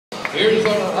Here's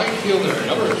our right fielder,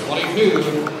 number 22,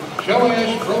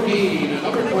 Joash Brody,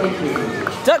 number 22.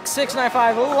 Duck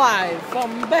 695 live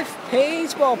from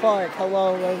Bethpage Ballpark.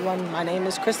 Hello everyone, my name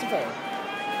is Christopher.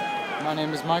 My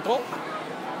name is Michael.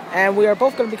 And we are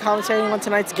both going to be commentating on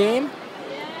tonight's game.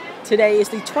 Today is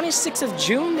the 26th of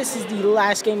June. This is the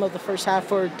last game of the first half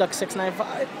for Duck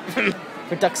 695.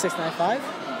 for Duck 695.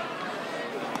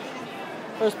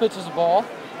 First pitch is a ball.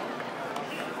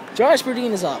 Joash Brody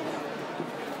is up.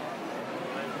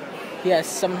 He has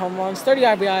 7 home runs, 30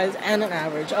 RBIs, and an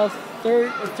average of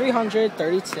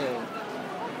 332.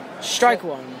 Strike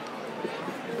one.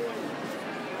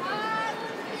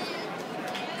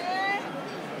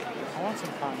 I want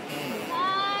some cotton candy.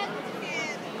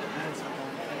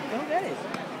 Go get it.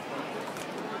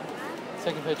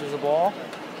 Second pitch is a ball.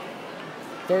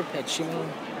 Third pitch, you mean?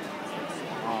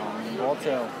 Ball two.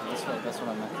 That's what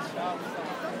I meant.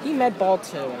 He meant ball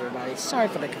two, everybody. Sorry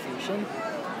for the confusion.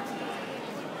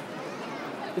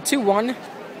 The 2-1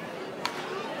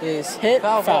 is hit,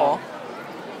 Foul foul. ball.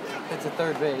 It's a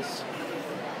third base.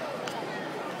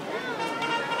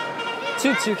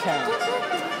 2-2 count.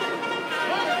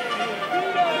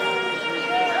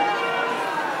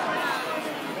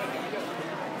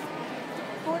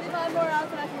 More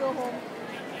outs and I can go home.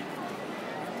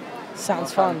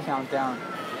 Sounds fun. Countdown.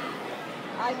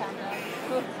 I count down.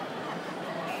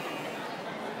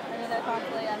 I mean, I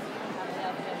constantly ask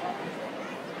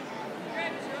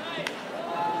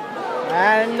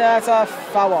And that's a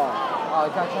foul ball. Oh,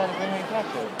 I got trying to bring me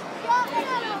catch it.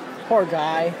 Poor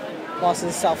guy. Lost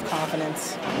his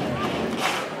self-confidence.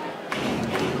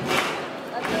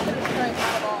 That's really the strike,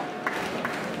 not a ball.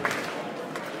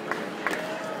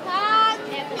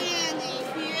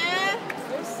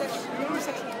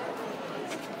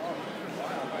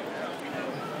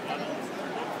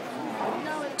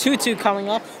 No, 2-2 coming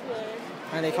up,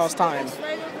 and it calls time.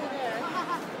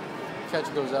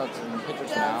 Catch goes out to the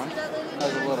pitcher's mound.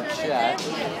 Has a little chat.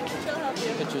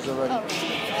 Pitcher's already.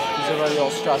 He's already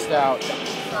all stressed out.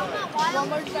 One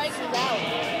more strike is out.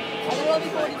 I think it'll be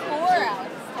 44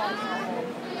 outs.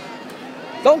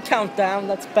 Don't count down,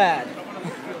 that's bad.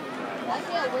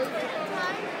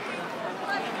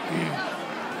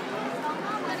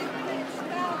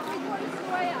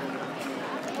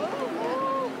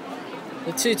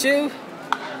 The 2-2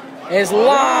 is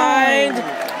lined.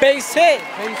 Base hit.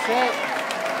 Base hit.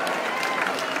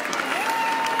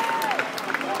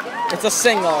 It's a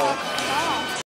single.